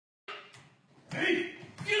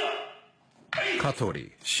Katori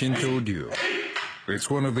Shinto Ryu. It's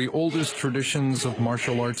one of the oldest traditions of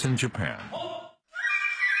martial arts in Japan.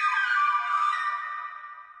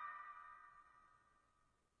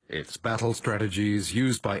 Its battle strategies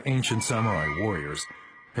used by ancient samurai warriors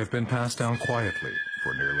have been passed down quietly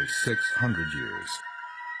for nearly 600 years.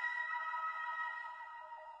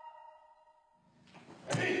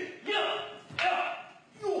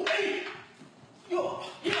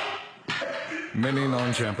 Many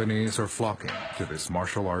non-Japanese are flocking to this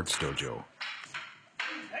martial arts dojo.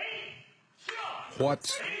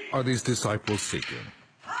 What are these disciples seeking?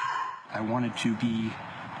 I wanted to be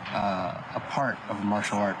a part of a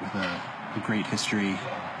martial art with a great history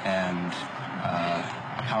and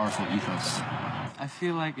a powerful ethos. I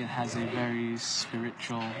feel like it has a very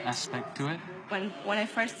spiritual aspect to it. When I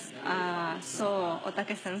first saw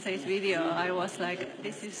Otake Sensei's video, I was like,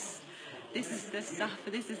 this is the stuff.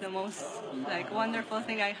 This is the most wonderful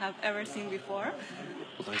thing I have ever seen before.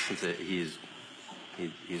 Otake Sensei, he's a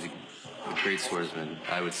great swordsman.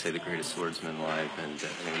 I would say the greatest swordsman alive, and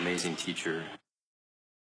an amazing teacher.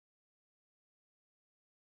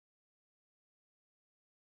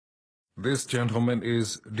 This gentleman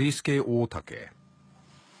is Risuke Otake.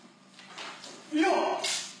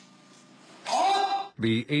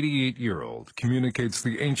 The 88-year-old communicates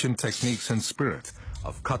the ancient techniques and spirit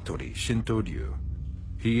of Katori Shinto Ryu.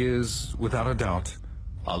 He is, without a doubt,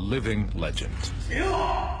 a living legend.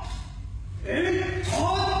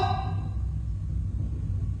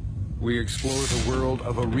 We explore the world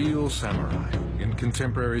of a real samurai in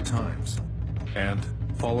contemporary times and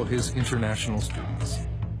follow his international students.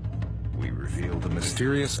 We reveal the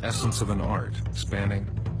mysterious essence of an art spanning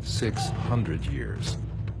 600 years.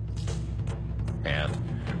 And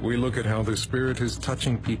we look at how the spirit is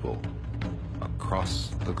touching people across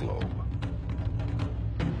the globe.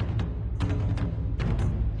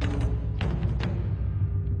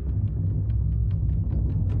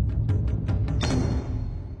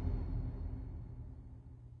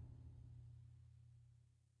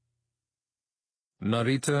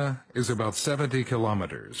 Narita is about 70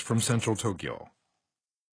 kilometers from central Tokyo.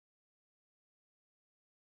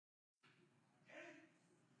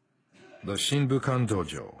 The Shinbukan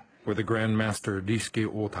Dojo, where the Grand Master Risuke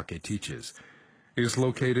Otake teaches, is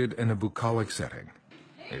located in a bucolic setting.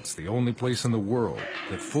 It's the only place in the world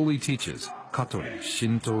that fully teaches Katori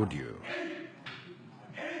Shinto Ryu.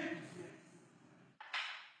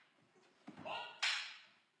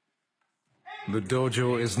 The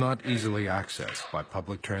dojo is not easily accessed by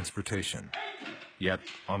public transportation. Yet,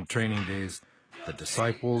 on training days, the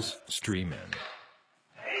disciples stream in.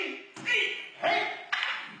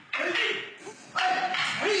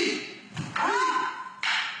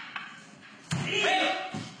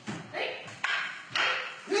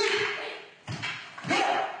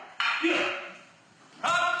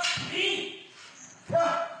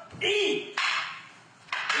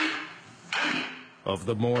 Of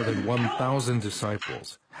the more than 1,000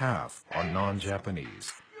 disciples, half are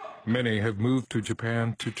non-Japanese. Many have moved to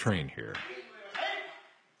Japan to train here.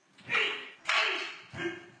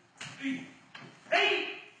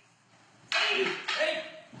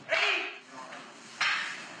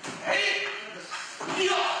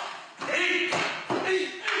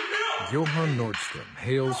 Johan Nordström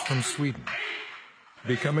hails from Sweden.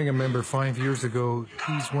 Becoming a member 5 years ago,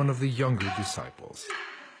 he's one of the younger disciples.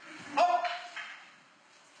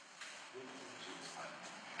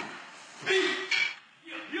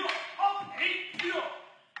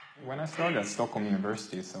 When I started at Stockholm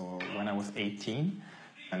University, so when I was 18,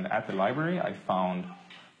 and at the library I found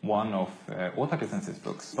one of Otake Sensei's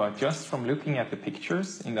books. But just from looking at the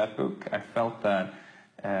pictures in that book, I felt that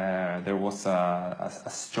there was a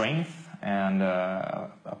strength and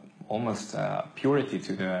almost a purity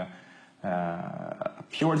to the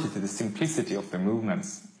simplicity of the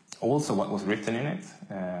movements. Also, what was written in it,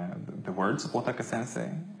 the words of Otake Sensei,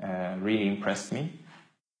 really impressed me.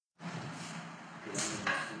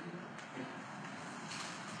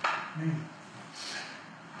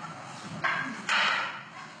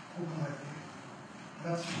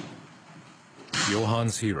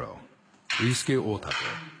 Johan's hero, Risuke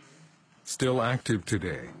Otake. Still active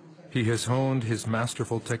today, he has honed his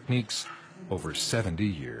masterful techniques over 70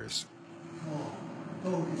 years.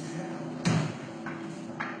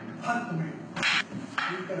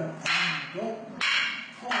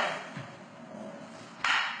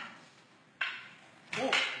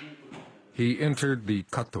 He entered the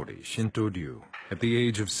Katori Shinto Ryu at the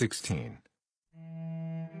age of 16.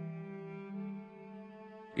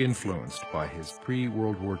 Influenced by his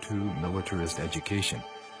pre-World War II militarist education,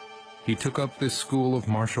 he took up this school of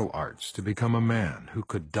martial arts to become a man who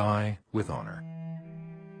could die with honor.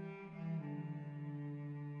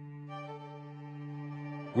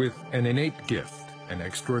 With an innate gift and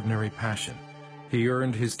extraordinary passion, he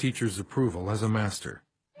earned his teacher's approval as a master.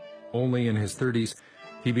 Only in his 30s,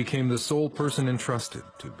 he became the sole person entrusted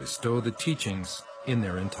to bestow the teachings in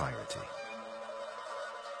their entirety.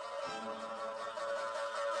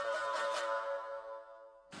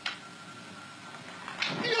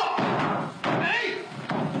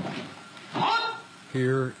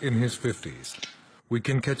 Here, in his 50s, we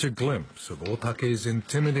can catch a glimpse of Otake's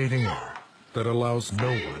intimidating air that allows no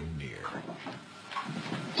one near.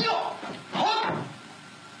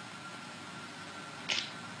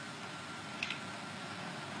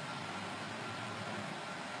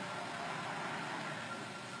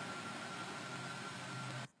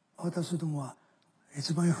私どもは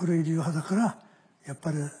一番古い流派だからやっ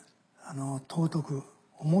ぱり尊く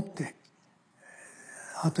思って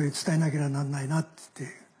後へ伝えなければならないなって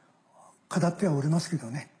語ってはおりますけど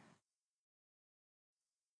ね。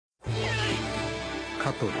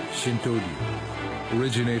Katori Shinto Ryu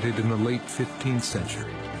originated in the late 15th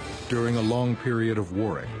century. During a long period of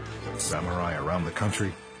warring, samurai around the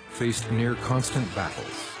country faced near constant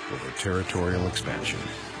battles over territorial expansion.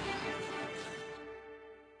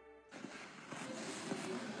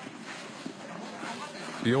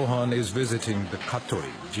 Johan is visiting the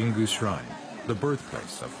Katori Jingu Shrine, the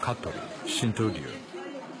birthplace of Katori Shinto Ryu.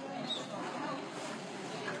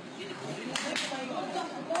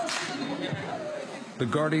 The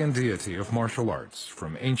guardian deity of martial arts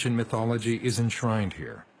from ancient mythology is enshrined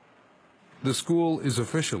here. The school is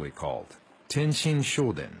officially called Tenshin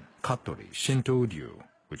Shoden Katori Shinto Ryu,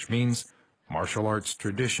 which means martial arts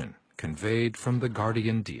tradition conveyed from the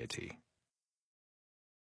guardian deity.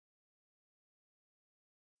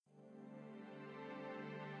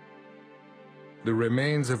 The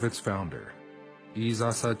remains of its founder,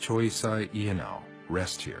 Izasa Choisai Ienao,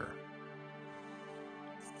 rest here.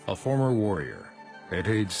 A former warrior, at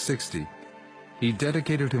age 60, he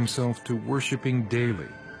dedicated himself to worshipping daily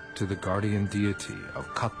to the guardian deity of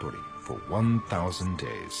Katori for 1,000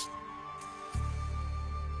 days.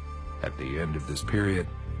 At the end of this period,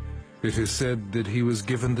 it is said that he was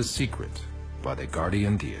given the secret by the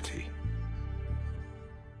guardian deity.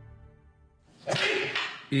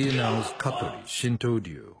 Ienao's Katori Shinto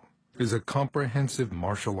Ryu is a comprehensive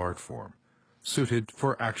martial art form suited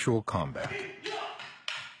for actual combat.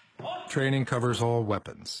 Training covers all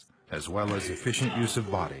weapons, as well as efficient use of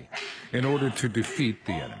body, in order to defeat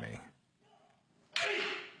the enemy.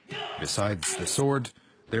 Besides the sword,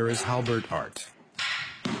 there is halberd art.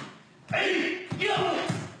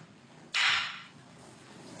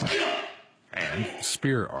 And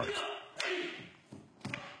spear art.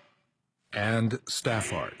 And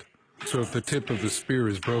staff art, so if the tip of the spear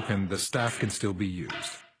is broken, the staff can still be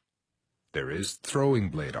used. There is throwing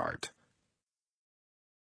blade art.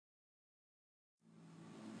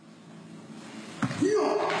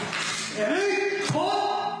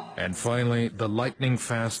 And finally, the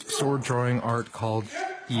lightning-fast sword-drawing art called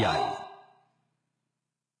Iai.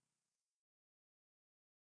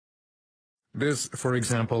 This, for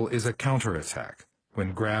example, is a counterattack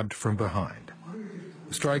when grabbed from behind.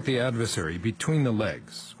 Strike the adversary between the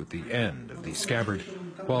legs with the end of the scabbard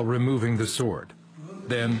while removing the sword.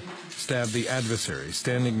 Then stab the adversary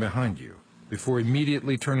standing behind you before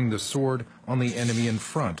immediately turning the sword on the enemy in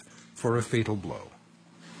front for a fatal blow.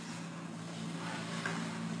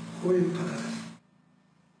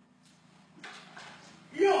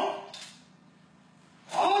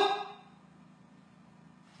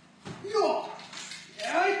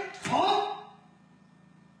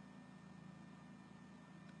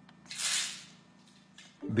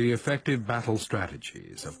 The effective battle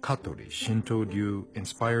strategies of Katori Shinto Ryu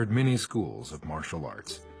inspired many schools of martial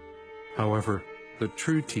arts. However, the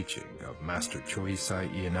true teaching of Master Choisai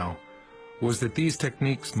Ienao was that these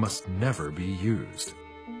techniques must never be used.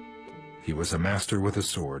 He was a master with a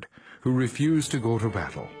sword who refused to go to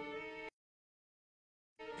battle.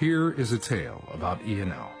 Here is a tale about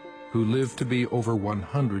Ienao, who lived to be over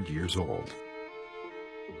 100 years old.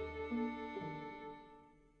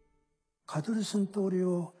 カトリ神道流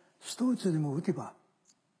を一つでも打てば、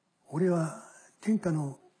俺は天下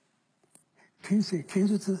の剣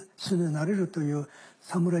術師になれるという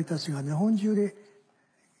侍たちが日本中で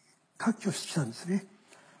割拠してきたんですね。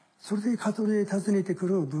それでカトリへ訪ねてく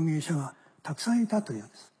る文芸者がたくさんいたというん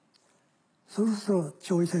です。そうすると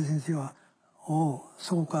長伊斎先生は「おお、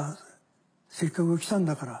そうか、せっかく来たん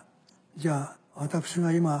だから、じゃあ私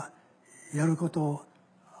が今やることを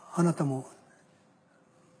あなたも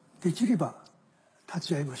できれば立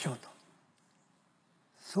ち会いましょう」と。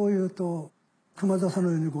そう言うと熊笹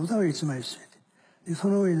のようにご座を一枚してでそ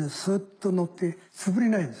の上にスッと乗って潰れ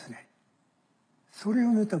ないんですね。それ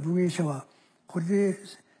を見た武芸者はこれで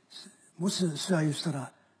もし試合をした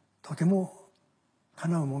らとてもか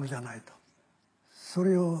なうものじゃないと。そ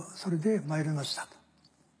れで参りましたと。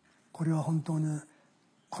これは本当に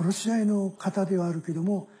殺し合いの型ではあるけど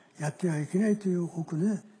もやってはいけないという奥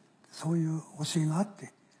にそういう教えがあっ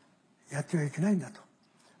てやってはいけないんだと。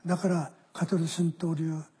だから香取神道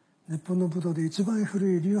流、日本の武道で一番古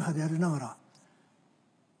い流派でありながら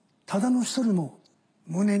ただの一人も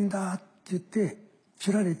無念だって言って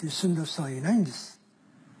切られて死んだ人はいないんです。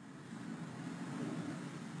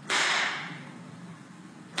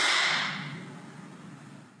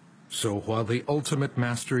So while the ultimate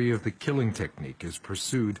mastery of the killing technique is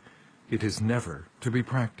pursued, it is never to be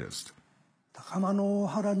practiced. 高間の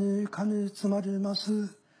原に金詰まりま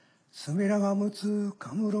す。すめらがむつ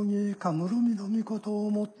かむろにかむろみのみことを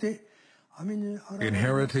もって。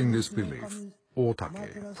Inheriting this belief,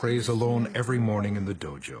 Otake prays alone every morning in the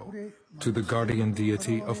dojo to the guardian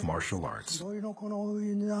deity of martial arts.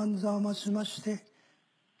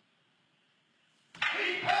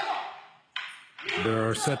 There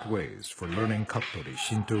are set ways for learning Katori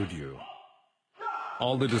Shinto Ryu.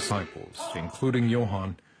 All the disciples, including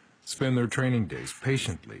Johann, spend their training days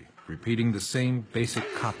patiently repeating the same basic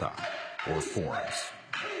kata, or forms.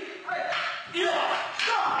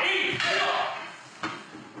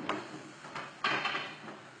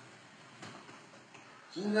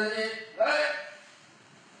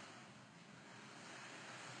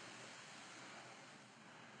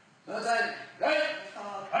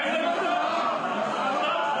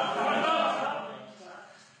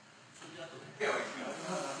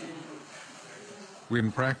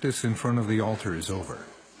 When practice in front of the altar is over,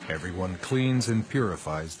 everyone cleans and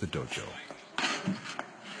purifies the dojo.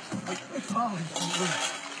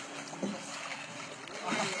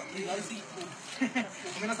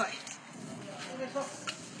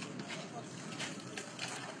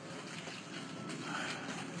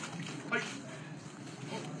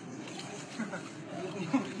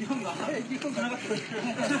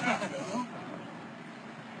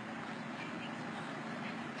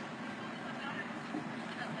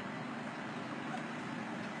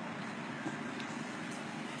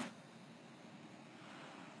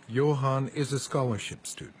 Johann is a scholarship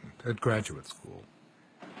student at graduate school.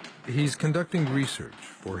 He's conducting research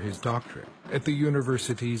for his doctorate at the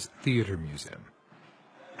university's theater museum.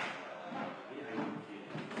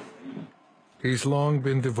 He's long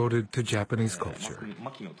been devoted to Japanese culture.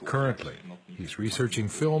 Currently, he's researching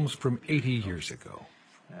films from 80 years ago.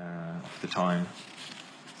 Of the time,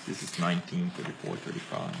 this is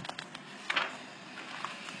 1934-35.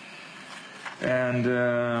 And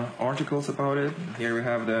articles about it. Here we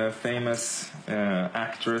have the famous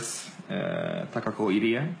actress Takako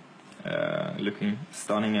Irie, looking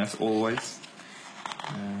stunning as always.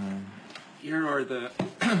 Here are the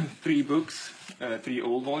three books, three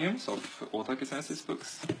old volumes of Otake Sensei's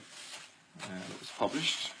books. That was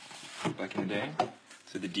published back in the day.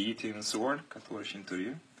 So the Deity and the Sword, Katori Shinto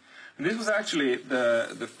Ryu. And this was actually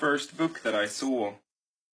the first book that I saw.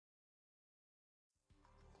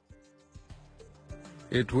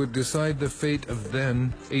 It would decide the fate of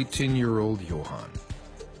then 18-year-old Johann.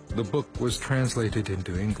 The book was translated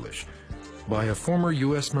into English by a former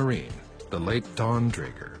U.S. Marine, the late Don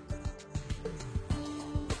Draeger.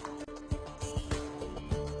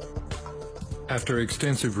 After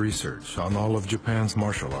extensive research on all of Japan's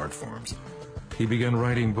martial art forms, he began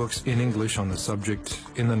writing books in English on the subject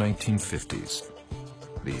in the 1950s.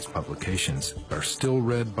 These publications are still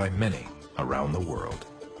read by many around the world.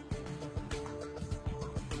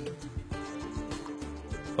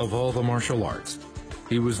 Of all the martial arts,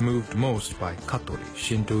 he was moved most by Katori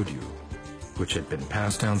Shinto Ryu, which had been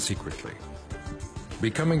passed down secretly.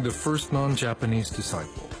 Becoming the first non-Japanese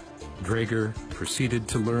disciple, Draeger proceeded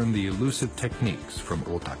to learn the elusive techniques from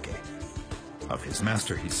Otake. Of his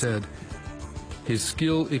master, he said, "His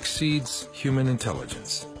skill exceeds human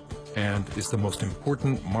intelligence and is the most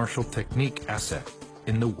important martial technique asset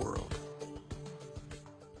in the world."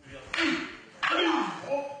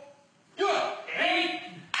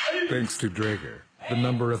 Thanks to Draeger, the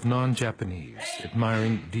number of non-Japanese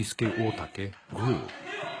admiring Risuke Otake grew,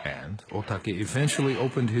 and Otake eventually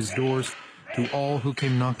opened his doors to all who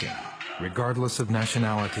came knocking, regardless of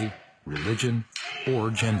nationality, religion,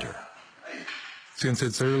 or gender. Since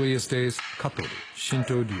its earliest days, Katori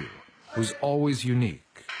Shinto Ryu was always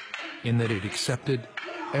unique in that it accepted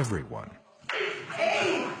everyone.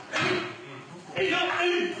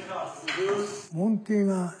 門弟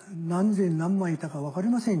が何千何万いたか分かり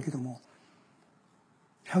ませんけども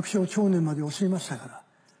百姓長年まで教えましたから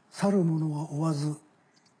去る者は追わず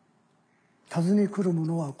訪ね来る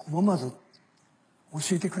者は拒まず教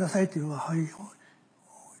えてくださいというのは、はい、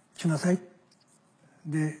来なさい。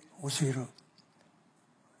で、教える。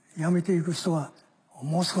辞めていく人は、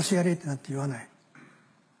もう少しやれってなって言わない。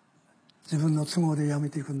自分の都合で辞め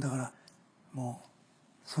ていくんだから、もう、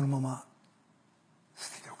そのまま捨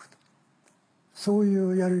てておくと。そうい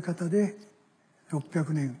うやり方で、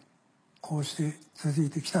600年、こうして続い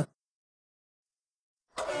てきた。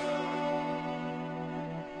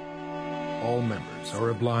All members are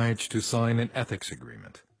obliged to sign an ethics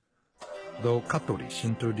agreement. Though Katori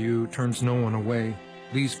Shinto Ryu turns no one away,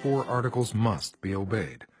 these 4 articles must be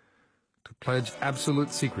obeyed. To pledge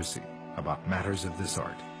absolute secrecy about matters of this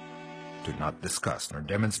art, to not discuss nor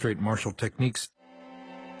demonstrate martial techniques,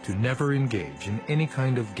 to never engage in any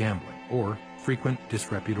kind of gambling or frequent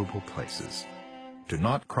disreputable places, to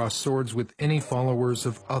not cross swords with any followers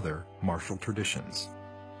of other martial traditions.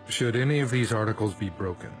 Should any of these articles be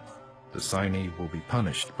broken, the signee will be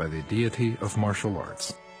punished by the deity of martial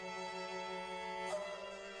arts.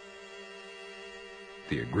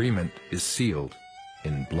 The agreement is sealed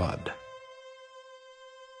in blood.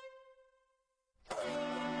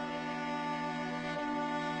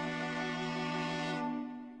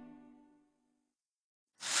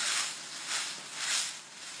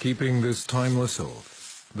 Keeping this timeless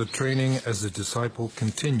oath, the training as a disciple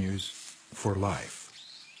continues for life.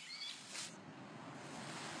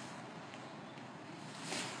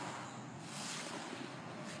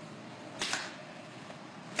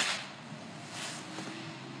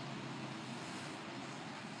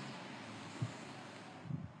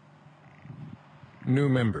 New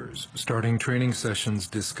members starting training sessions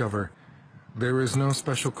discover there is no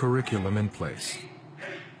special curriculum in place.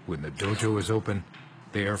 When the dojo is open,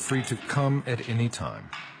 they are free to come at any time.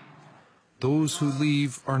 Those who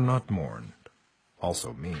leave are not mourned.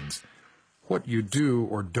 Also means what you do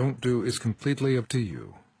or don't do is completely up to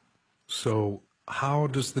you. So, how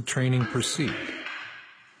does the training proceed?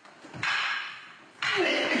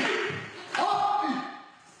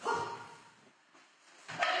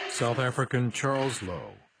 South African Charles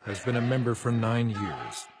Lowe has been a member for 9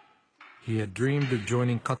 years. He had dreamed of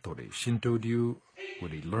joining Katori Shinto Ryu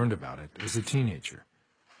when he learned about it as a teenager.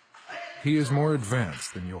 He is more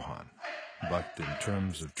advanced than Johan, but in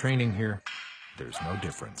terms of training here, there's no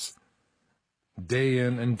difference. Day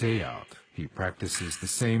in and day out, he practices the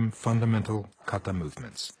same fundamental kata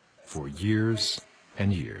movements for years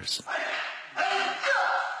and years.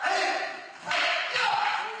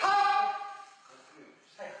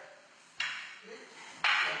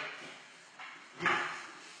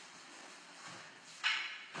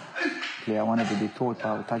 I wanted to be taught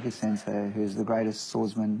by Otake Sensei, who's the greatest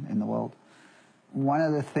swordsman in the world. One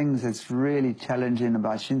of the things that's really challenging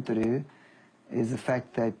about Shinto Ryu is the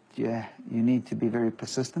fact that you need to be very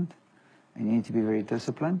persistent and you need to be very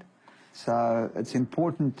disciplined. So it's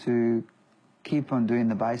important to keep on doing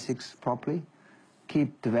the basics properly,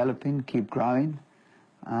 keep developing, keep growing,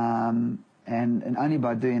 and only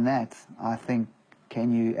by doing that, I think,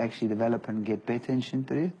 can you actually develop and get better in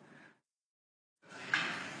Shinto Ryu.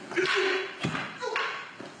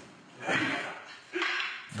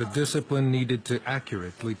 The discipline needed to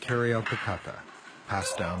accurately carry out the kata,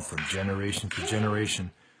 passed down from generation to generation,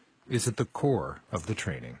 is at the core of the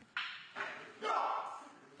training.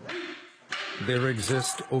 There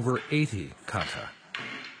exist over 80 kata.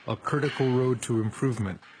 A critical road to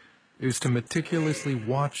improvement is to meticulously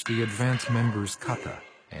watch the advanced members' kata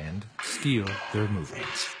and steal their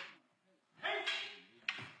movements.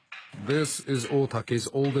 This is Otake's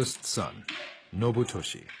oldest son,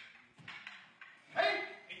 Nobutoshi.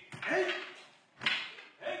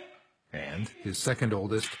 And his second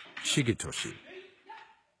oldest, Shigetoshi.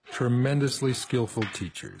 Tremendously skillful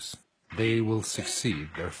teachers. They will succeed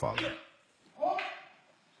their father.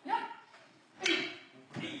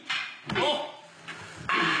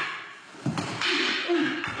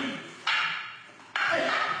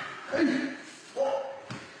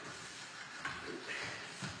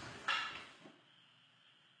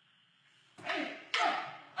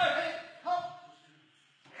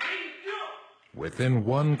 Within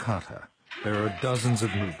one kata, there are dozens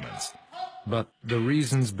of movements, but the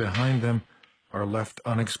reasons behind them are left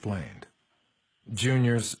unexplained.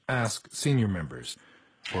 Juniors ask senior members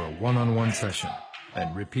for a one-on-one session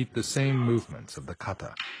and repeat the same movements of the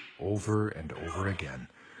kata over and over again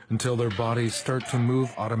until their bodies start to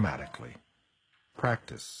move automatically.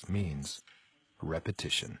 Practice means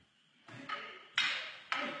repetition.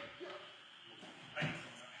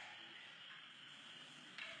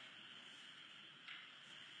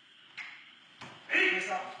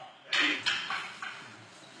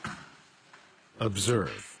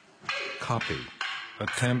 Observe, copy,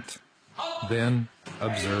 attempt, Then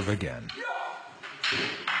observe again.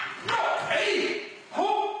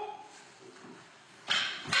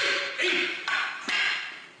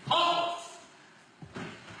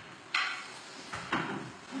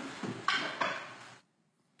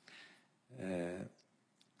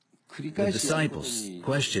 The disciples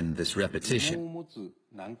question this repetition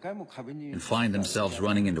and find themselves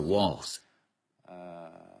running into walls.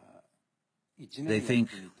 They think,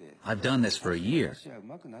 I've done this for a year.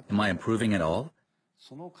 Am I improving at all?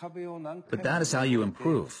 But that is how you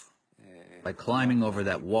improve, by climbing over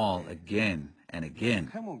that wall again and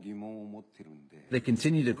again. They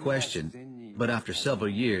continue to question, but after several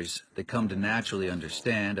years, they come to naturally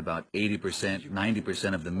understand about 80%,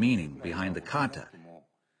 90% of the meaning behind the kata,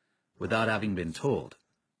 without having been told.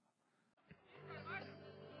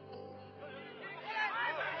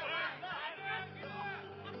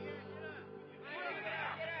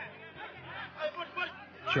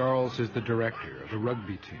 Charles is the director of the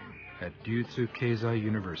rugby team at Ryutsu Keizai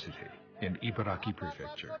University in Ibaraki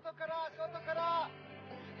Prefecture.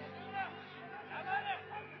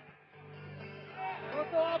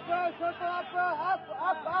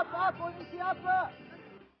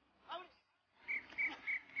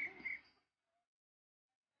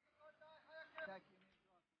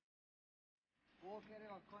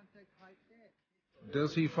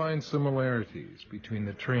 Does he find similarities between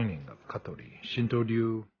the training of Katori Shinto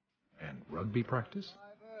Ryu and rugby practice?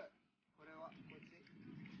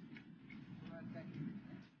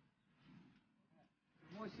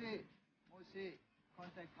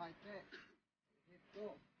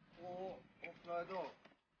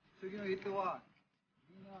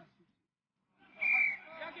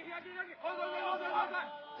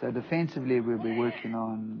 So defensively, we'll be working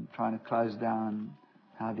on trying to close down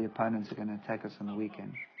how the opponents are going to attack us on the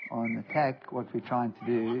weekend. On attack, what we're trying to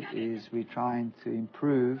do is we're trying to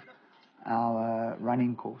improve our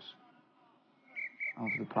running course of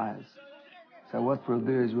the players. So what we'll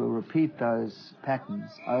do is we'll repeat those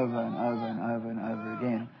patterns over and over and over and over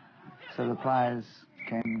again, so the players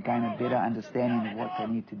can gain a better understanding of what they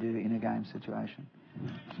need to do in a game situation.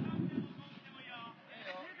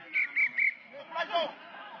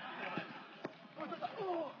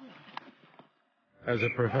 As a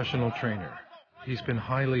professional trainer, he's been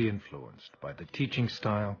highly influenced by the teaching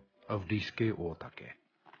style of Risuke Otake.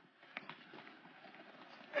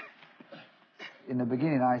 In the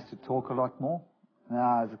beginning, I used to talk a lot more.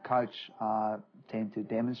 Now, as a coach, I tend to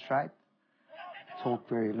demonstrate, talk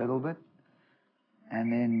very little bit,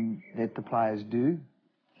 and then let the players do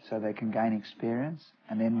so they can gain experience,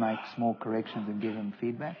 and then make small corrections and give them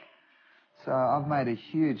feedback. So I've made a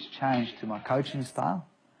huge change to my coaching style.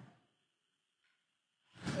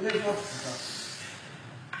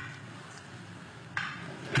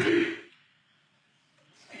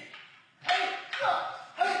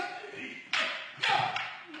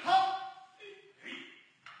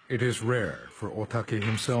 It is rare for Otake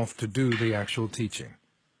himself to do the actual teaching,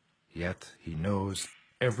 yet he knows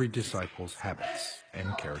every disciple's habits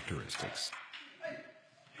and characteristics.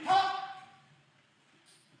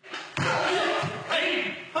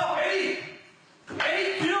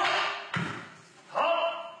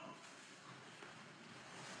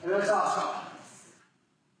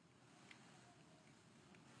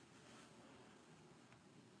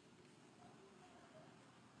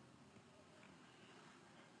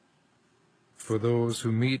 For those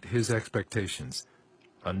who meet his expectations,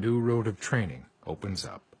 a new road of training opens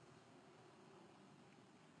up.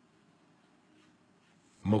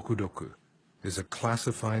 Mokudoku is a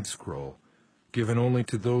classified scroll given only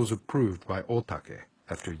to those approved by Otake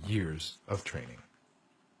after years of training.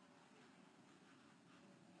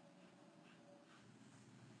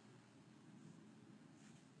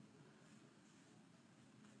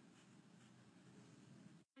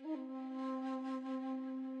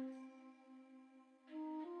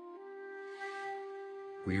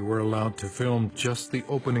 We were allowed to film just the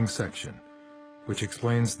opening section, which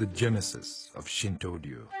explains the genesis of Shinto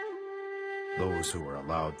Ryu. Those who are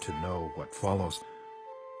allowed to know what follows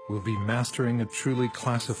will be mastering a truly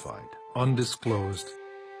classified, undisclosed,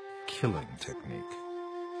 killing technique.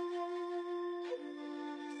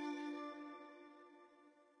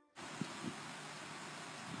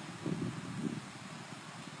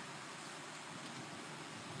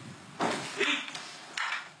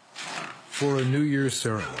 For a New Year's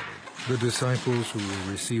ceremony, the disciples who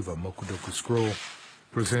will receive a Mokudoku scroll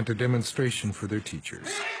present a demonstration for their teachers.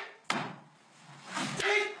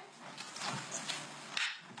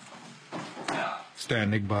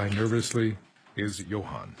 Standing by nervously is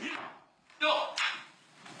Johann.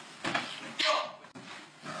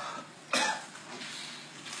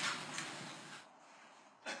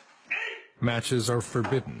 Matches are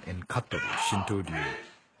forbidden in Katori Shinto Ryu,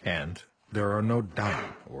 and there are no dan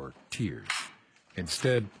or tears.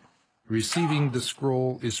 Instead, receiving the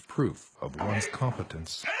scroll is proof of one's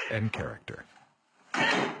competence and character.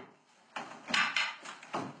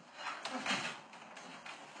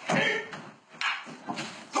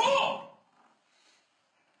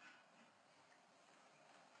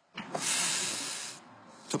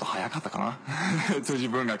 ちょっと早かったかなと自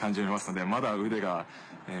分が感じますので、まだ腕が、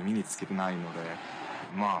身につけてないので、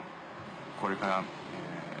まあこれから、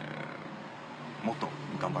もっと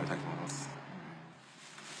頑張りたいと思います。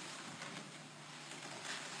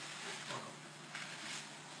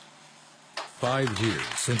5 years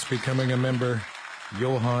since becoming a member,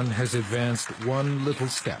 Johan has advanced one little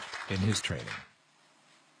step in his training.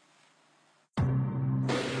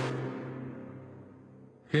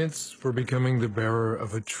 Hints for becoming the bearer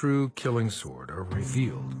of a true killing sword are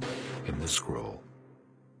revealed in the scroll.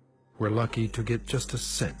 We're lucky to get just a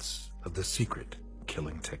sense of the secret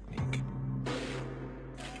killing technique.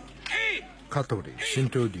 Katori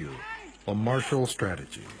Shinto Ryu, a martial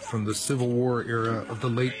strategy from the Civil War era of the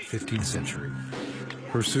late 15th century,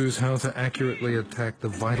 pursues how to accurately attack the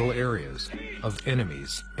vital areas of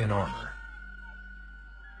enemies in armor.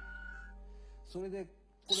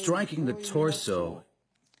 Striking the torso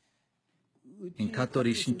in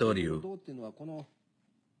Katori Shinto Ryu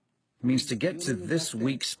means to get to this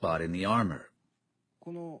weak spot in the armor,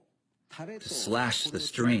 to slash the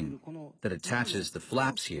string that attaches the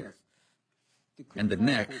flaps here, and the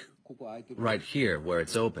neck right here where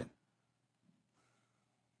it's open.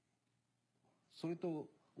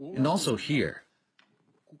 And also here,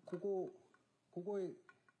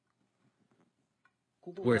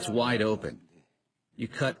 where it's wide open. You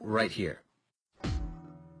cut right here.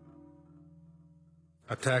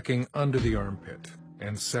 Attacking under the armpit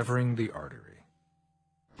and severing the artery.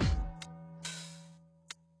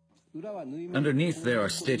 Underneath there are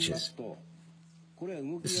stitches.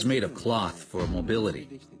 This is made of cloth for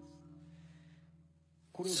mobility.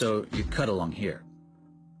 So you cut along here.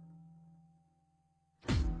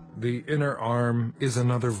 The inner arm is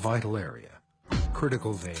another vital area.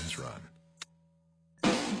 Critical veins run.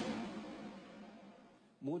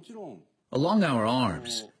 Along our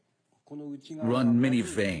arms run many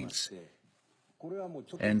veins,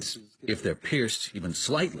 and if they're pierced even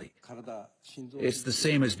slightly, it's the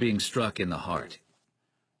same as being struck in the heart.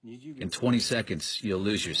 In 20 seconds, you'll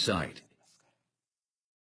lose your sight.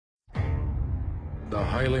 The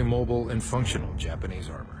highly mobile and functional Japanese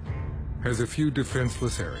armor has a few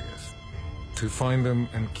defenseless areas. To find them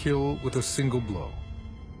and kill with a single blow.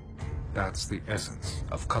 That's the essence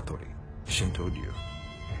of Katori Shinto Ryu.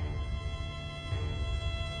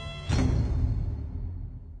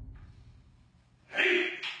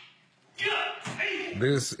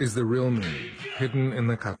 This is the real meaning hidden in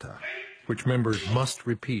the kata, which members must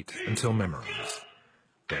repeat until memorized.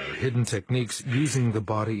 There are hidden techniques using the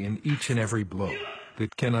body in each and every blow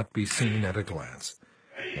that cannot be seen at a glance.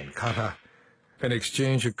 In kata, an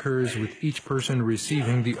exchange occurs with each person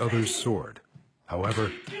receiving the other's sword.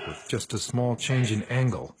 However, with just a small change in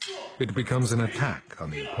angle, it becomes an attack on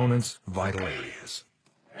the opponent's vital areas.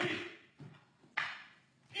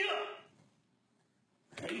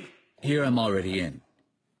 Here I'm already in.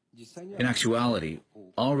 In actuality,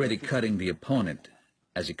 already cutting the opponent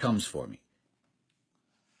as he comes for me.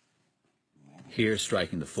 Here,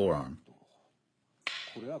 striking the forearm.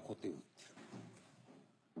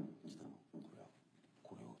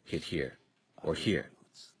 Hit here, or here.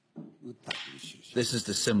 This is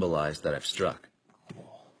to symbolize that I've struck.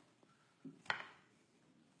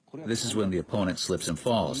 This is when the opponent slips and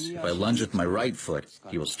falls. If I lunge with my right foot,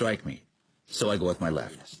 he will strike me. So I go with my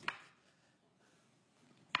left.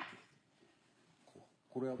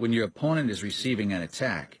 When your opponent is receiving an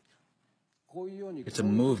attack, it's a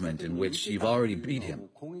movement in which you've already beat him.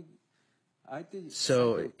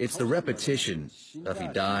 So it's the repetition of he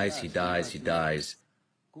dies, he dies, he dies.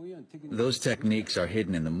 Those techniques are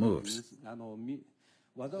hidden in the moves.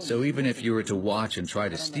 So even if you were to watch and try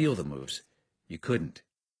to steal the moves, you couldn't.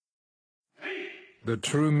 The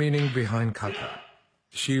true meaning behind kata,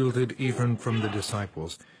 shielded even from the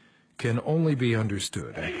disciples, can only be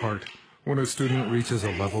understood in part when a student reaches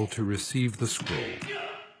a level to receive the scroll.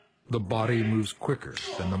 The body moves quicker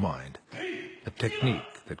than the mind, a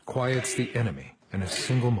technique that quiets the enemy in a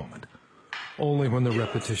single moment. Only when the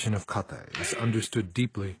repetition of kata is understood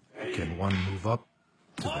deeply can one move up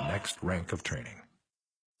to the next rank of training.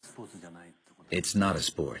 It's not a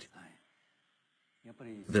sport.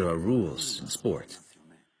 There are rules in sport.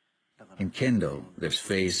 In kendo, there's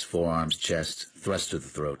face, forearms, chest, thrust to the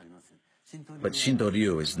throat. But Shinto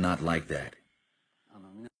Ryu is not like that.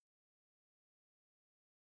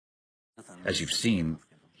 As you've seen,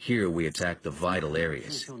 here we attack the vital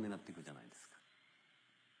areas.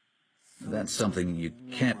 That's something you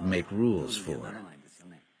can't make rules for.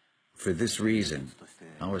 For this reason,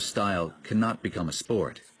 our style cannot become a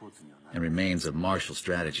sport and remains a martial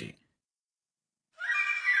strategy.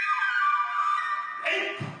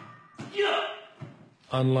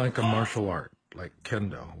 Unlike a martial art, like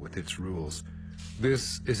Kendo with its rules,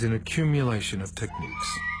 this is an accumulation of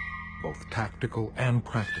techniques, both tactical and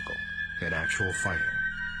practical, in actual fighting.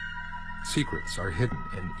 Secrets are hidden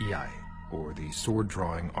in Iai, or the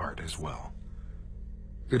sword-drawing art as well.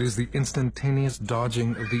 It is the instantaneous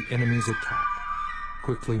dodging of the enemy's attack,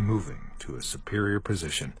 quickly moving to a superior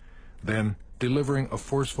position, then delivering a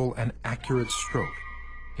forceful and accurate stroke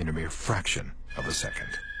in a mere fraction of a second.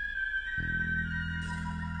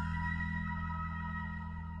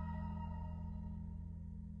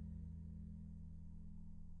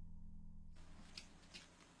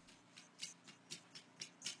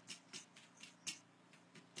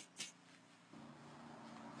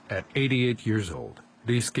 At 88 years old,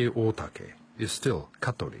 Risuke Otake is still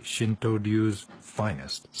Katori Shinto Ryu's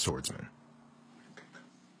finest swordsman.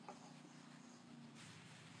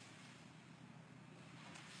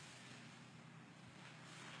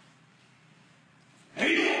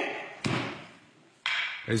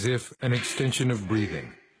 As if an extension of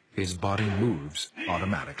breathing, his body moves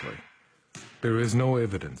automatically. There is no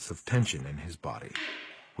evidence of tension in his body,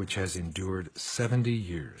 which has endured 70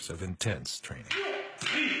 years of intense training.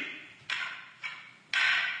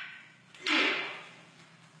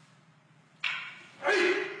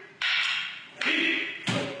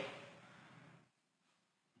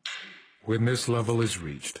 When this level is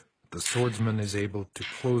reached, the swordsman is able to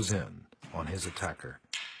close in on his attacker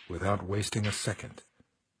without wasting a second,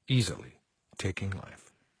 easily taking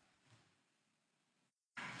life.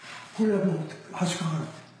 これはもう端かかる。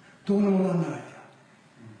どうにもなんない。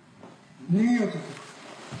逃げようとす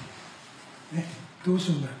る。ね、どう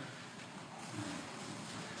するんだ。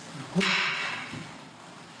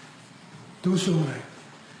どうしようもない。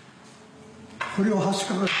これを端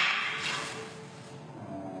かかる。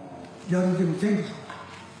やるでも全部そう。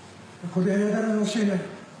これは誰も教えない。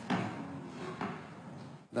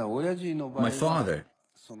My father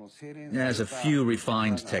has a few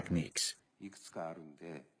refined techniques.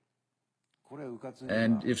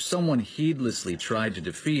 And if someone heedlessly tried to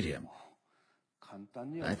defeat him,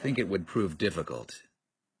 I think it would prove difficult.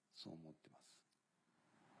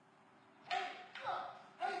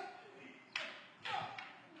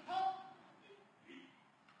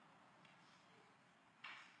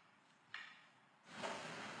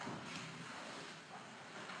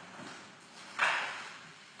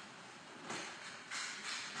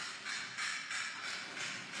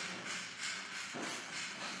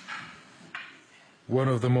 One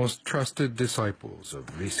of the most trusted disciples of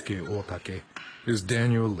Risuke Otake is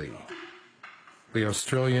Daniel Lee. The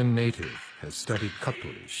Australian native has studied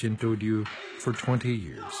Katori Shinto Ryu for 20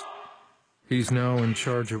 years. He's now in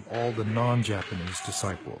charge of all the non-Japanese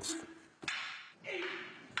disciples.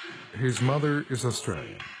 His mother is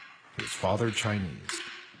Australian, his father Chinese.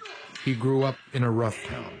 He grew up in a rough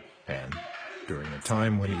town and, during a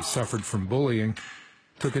time when he suffered from bullying,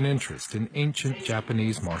 took an interest in ancient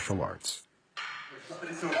Japanese martial arts.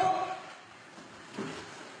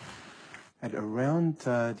 At around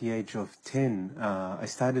the age of 10, I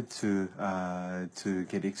started to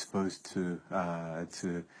get exposed to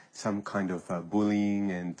some kind of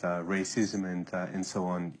bullying and racism and so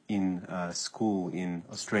on in school in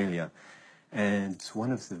Australia. And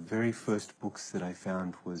one of the very first books that I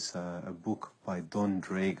found was a book by Don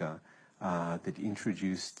Draeger that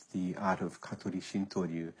introduced the art of Katori Shinto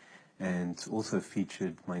Ryu and also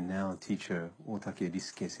featured my now teacher, Otake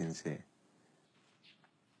Risuke sensei.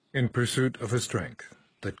 In pursuit of a strength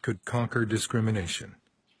that could conquer discrimination,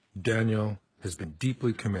 Daniel has been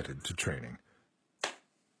deeply committed to training.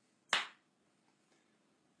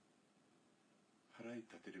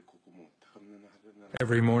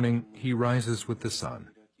 Every morning, he rises with the sun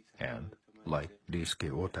and, like Risuke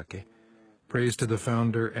Otake, prays to the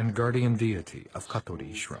founder and guardian deity of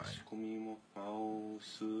Katori Shrine.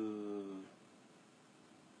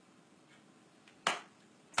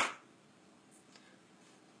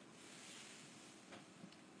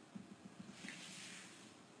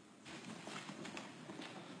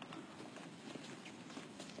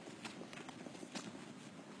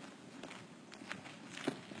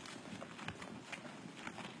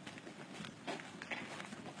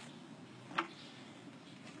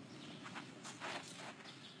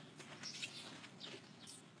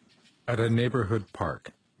 At a neighborhood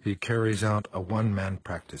park, he carries out a one-man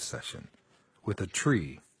practice session with a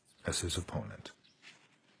tree as his opponent.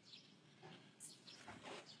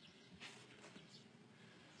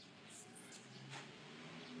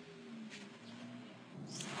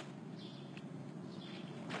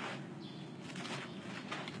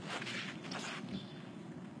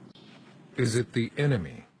 Is it the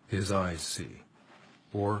enemy his eyes see,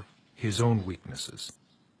 or his own weaknesses?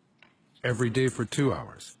 Every day for 2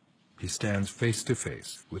 hours, he stands face to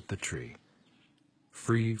face with the tree,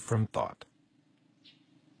 free from thought.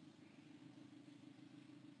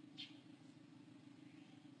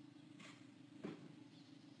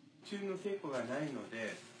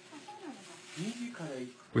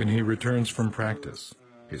 When he returns from practice,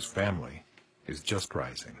 his family is just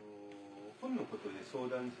rising.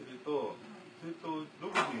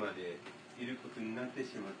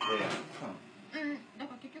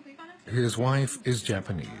 His wife is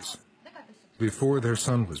Japanese. Before their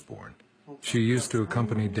son was born, she used to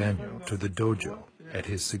accompany Daniel to the dojo at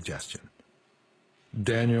his suggestion.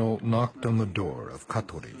 Daniel knocked on the door of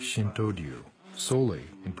Katori Shinto Ryu solely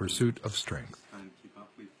in pursuit of strength.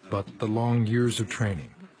 But the long years of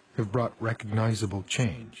training have brought recognizable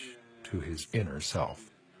change to his inner self.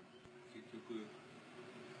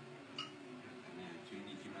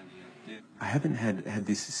 I haven't had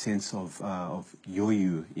this sense of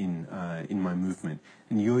yoyu in my movement,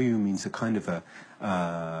 and yoyu means a kind of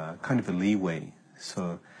a leeway.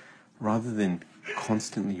 So rather than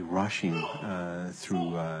constantly rushing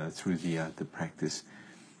through the practice,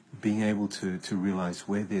 being able to realize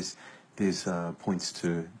where there's points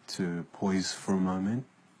to poise for a moment,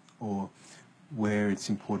 or where it's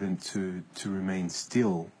important to remain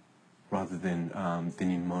still rather than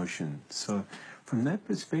in motion. So from that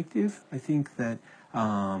perspective, I think that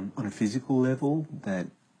on a physical level, that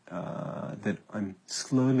I'm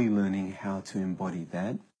slowly learning how to embody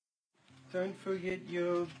that. Don't forget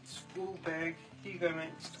your school bag. Here you go,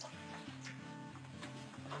 mate.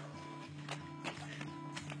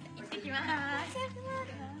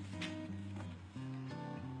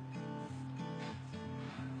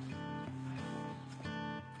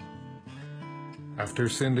 After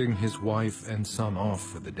sending his wife and son off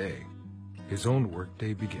for the day, his own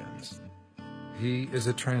workday begins. He is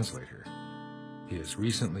a translator. He has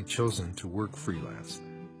recently chosen to work freelance,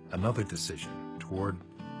 another decision toward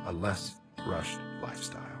a less rushed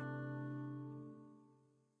lifestyle.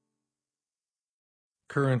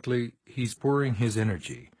 Currently, he's pouring his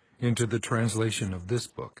energy into the translation of this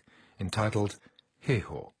book entitled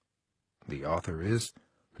Heiho. The author is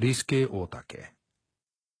Risuke Otake.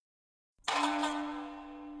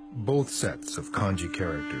 Both sets of kanji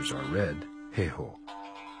characters are read Heiho.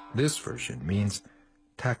 This version means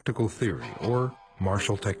tactical theory or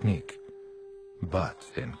martial technique. But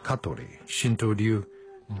in Katori Shinto Ryu,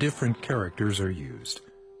 different characters are used.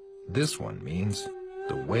 This one means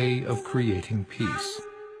the way of creating peace.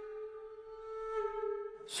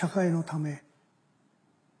 社会のため、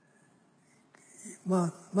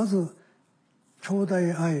まず兄弟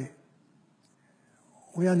愛、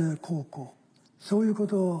親の孝行、そういうこ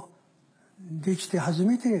とをできて初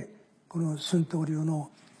めてこの春闘流の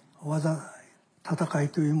技、戦い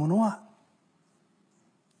というものは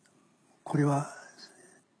これは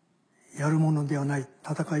やるものではない、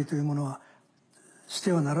戦いというものはし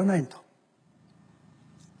てはならないと、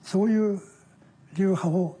そういう流派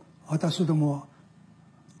を私どもは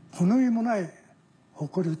この上もない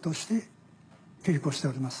誇りとして稽古して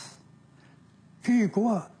おります。稽古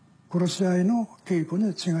は殺し合いの稽古に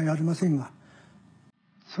は違いありませんが、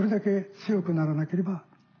それだけ強くならなければ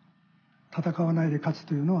戦わないで勝つ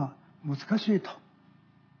というのは難しいと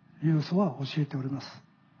いう嘘は教えております。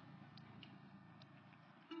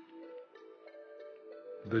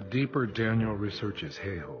The deeper Daniel researches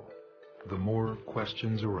Heiho, the more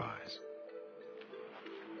questions arise.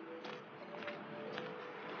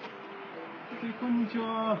 こんにち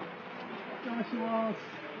は。お邪魔します。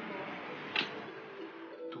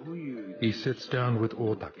 He sits down with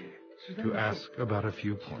Otake to ask about a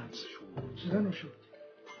few points.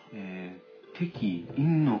 敵陰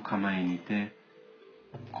の構えにて、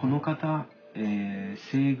この方、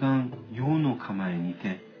西岸陽の構えに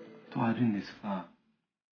てとあるんですが、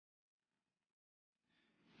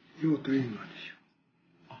陽と陰なんでし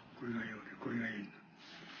ょう。これが陽でこれが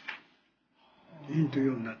陰。陰と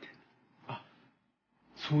陽になってる。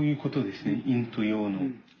そういうことですね、陰と陽の。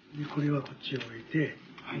でこれはこっちを置いて、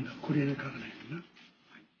これに書かないとな。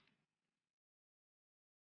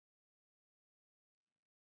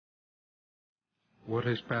What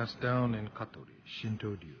is passed down in Katori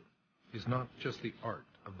Shinto Ryu is not just the art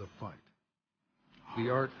of the fight. The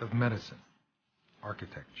art of medicine,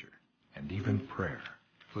 architecture, and even prayer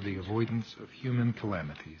for the avoidance of human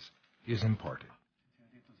calamities is imparted.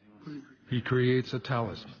 He creates a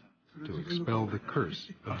talisman to expel the curse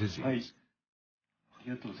of disease.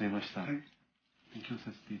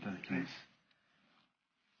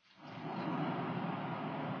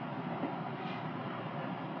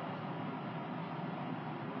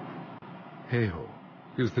 Heiho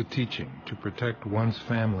is the teaching to protect one's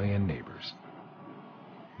family and neighbors.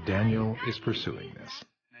 Daniel is pursuing this.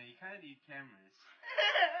 Now you can't eat cameras.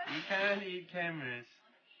 You can't eat cameras.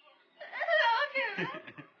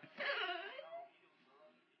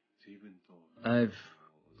 I've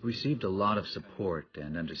received a lot of support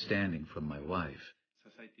and understanding from my wife.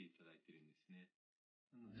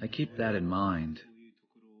 I keep that in mind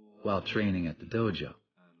while training at the dojo.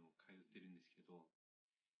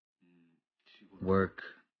 Work,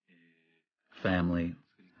 family,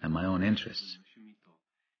 and my own interests.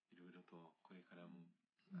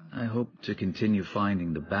 I hope to continue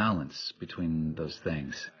finding the balance between those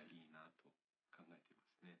things.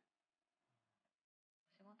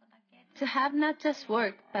 To have not just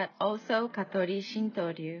work, but also Katori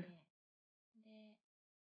Shinto Ryu.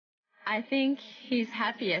 I think he's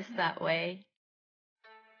happiest that way.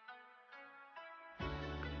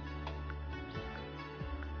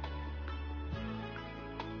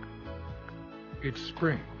 It's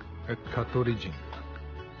spring at Katori Jingu.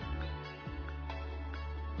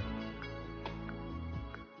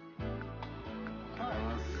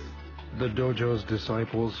 The dojo's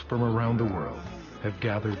disciples from around the world have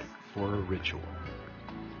gathered for a ritual.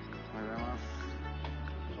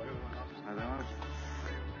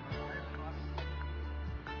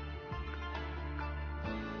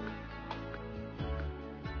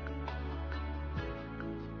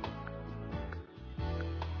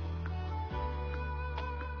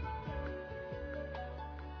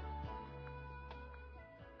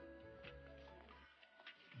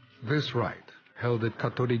 This rite, held at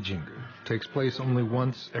Katori Jingu, takes place only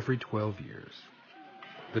once every 12 years.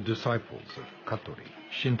 The disciples of Katori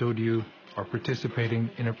Shinto Ryu are participating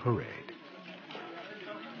in a parade.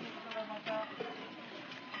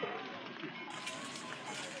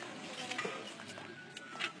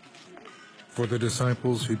 For the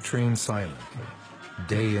disciples who train silently,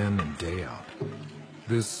 day in and day out,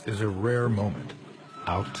 this is a rare moment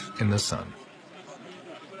out in the sun.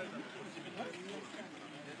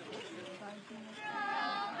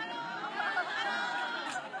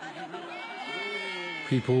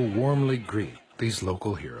 People warmly greet these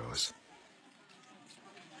local heroes.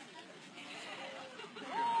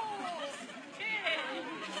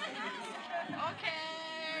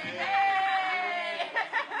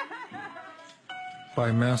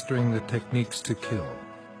 By mastering the techniques to kill,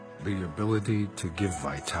 the ability to give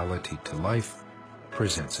vitality to life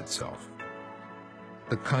presents itself.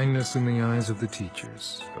 The kindness in the eyes of the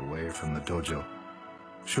teachers away from the dojo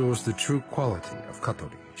shows the true quality of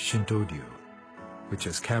Katori Shinto Ryu, which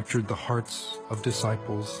has captured the hearts of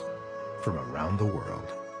disciples from around the world.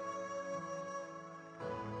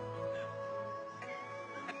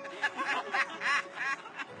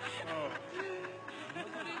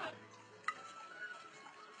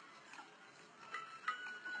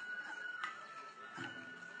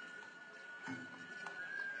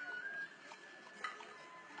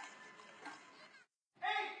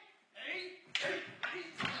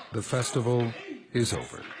 The festival is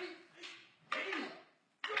over,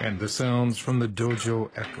 and the sounds from the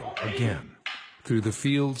dojo echo again through the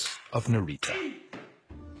fields of Narita.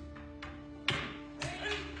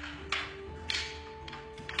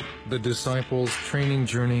 The disciples' training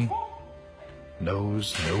journey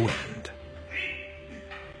knows no end.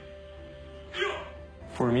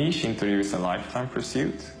 For me, Shinto Ryu is a lifetime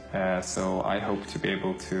pursuit, so I hope to be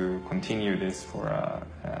able to continue this for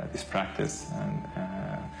this practice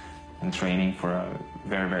and training for a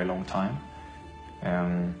very, very long time.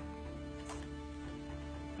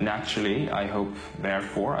 Naturally, I hope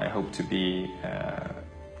to be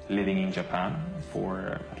living in Japan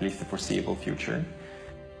for at least the foreseeable future.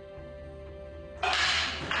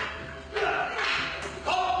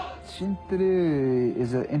 Shinto Ryu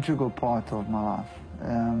is an integral part of my life.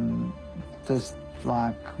 Just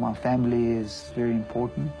like my family is very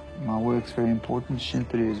important, my work's very important,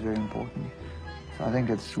 Shinto Ryu is very important. So I think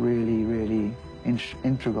it's really, really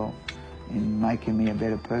integral in making me a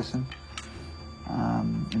better person,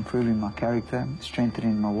 improving my character,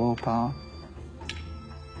 strengthening my willpower.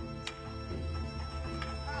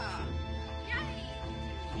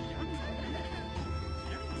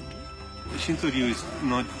 Shinto Ryu is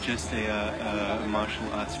not just a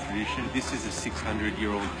martial arts tradition. This is a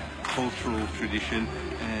 600-year-old cultural tradition,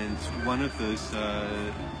 and one of those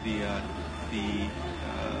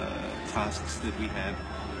tasks that we have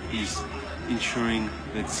is ensuring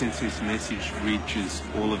that Sensei's message reaches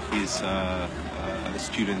all of his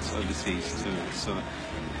students overseas too. So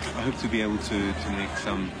I hope to be able to make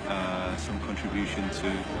some contribution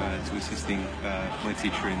to assisting my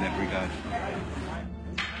teacher in that regard.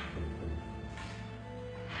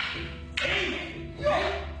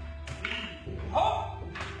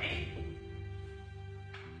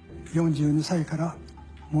 42歳から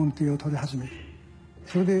門弟を取り始め、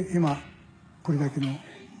それで今これだけの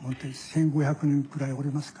門弟1500人くらいおり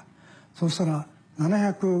ますか。そうしたら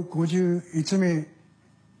751名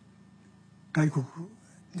外国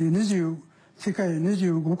で世界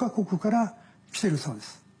25カ国から来てるそうで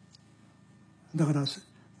す。だから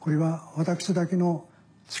これは私だけの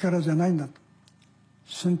力じゃないんだと。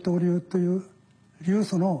神道流という流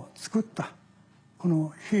祖の作ったこ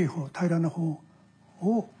の兵法平らな法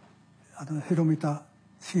を広めた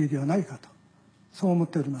地位ではないかと、そう思っ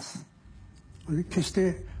ております。決し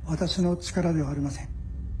て私の力ではありません。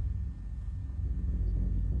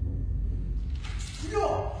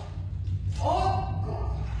よ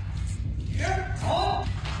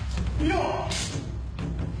っ